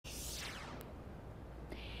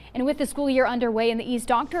And with the school year underway in the East,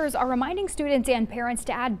 doctors are reminding students and parents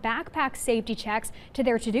to add backpack safety checks to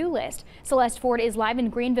their to-do list. Celeste Ford is live in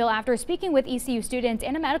Greenville after speaking with ECU students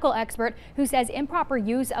and a medical expert who says improper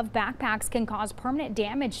use of backpacks can cause permanent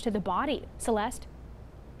damage to the body. Celeste?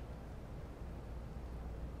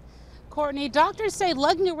 Courtney, doctors say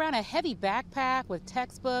lugging around a heavy backpack with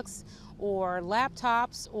textbooks or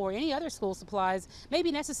laptops or any other school supplies may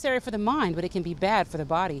be necessary for the mind, but it can be bad for the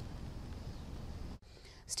body.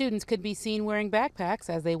 Students could be seen wearing backpacks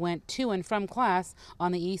as they went to and from class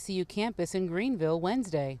on the ECU campus in Greenville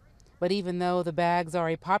Wednesday. But even though the bags are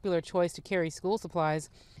a popular choice to carry school supplies,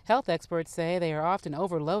 health experts say they are often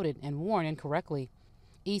overloaded and worn incorrectly.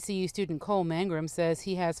 ECU student Cole Mangrum says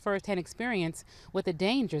he has firsthand experience with the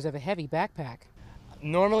dangers of a heavy backpack.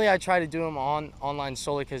 Normally I try to do them online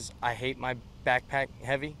solely because I hate my backpack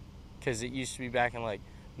heavy, because it used to be back in like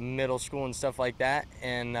middle school and stuff like that,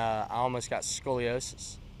 and I almost got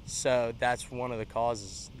scoliosis. So that's one of the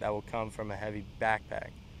causes that will come from a heavy backpack.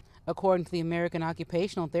 According to the American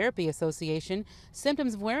Occupational Therapy Association,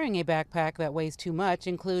 symptoms of wearing a backpack that weighs too much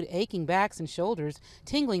include aching backs and shoulders,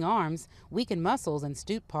 tingling arms, weakened muscles, and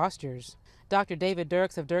stooped postures. Dr. David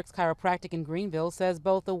Dirks of Dirks Chiropractic in Greenville says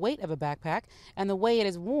both the weight of a backpack and the way it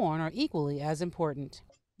is worn are equally as important.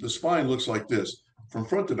 The spine looks like this. From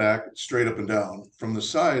front to back, straight up and down. From the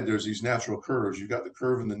side, there's these natural curves. You've got the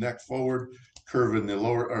curve in the neck forward, curve in the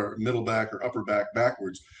lower or middle back or upper back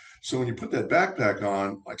backwards. So when you put that backpack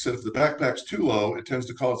on, like I said, if the backpack's too low, it tends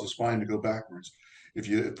to cause the spine to go backwards. If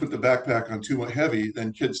you put the backpack on too heavy,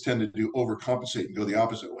 then kids tend to do overcompensate and go the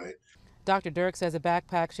opposite way. Dr. Dirk says a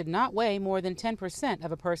backpack should not weigh more than 10%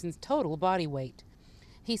 of a person's total body weight.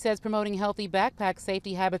 He says promoting healthy backpack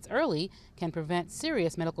safety habits early can prevent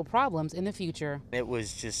serious medical problems in the future. It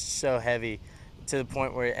was just so heavy to the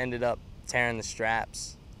point where it ended up tearing the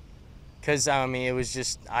straps. Because, I mean, it was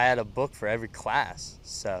just, I had a book for every class,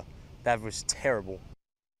 so that was terrible.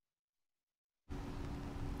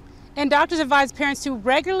 And doctors advise parents to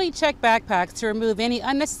regularly check backpacks to remove any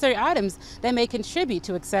unnecessary items that may contribute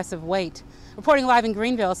to excessive weight. Reporting live in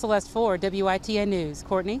Greenville, Celeste Ford, WITN News.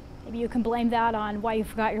 Courtney? Maybe you can blame that on why you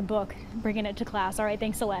forgot your book, bringing it to class. All right,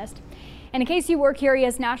 thanks, Celeste. And in case you were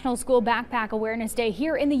curious, National School Backpack Awareness Day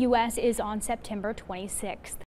here in the U.S. is on September 26th.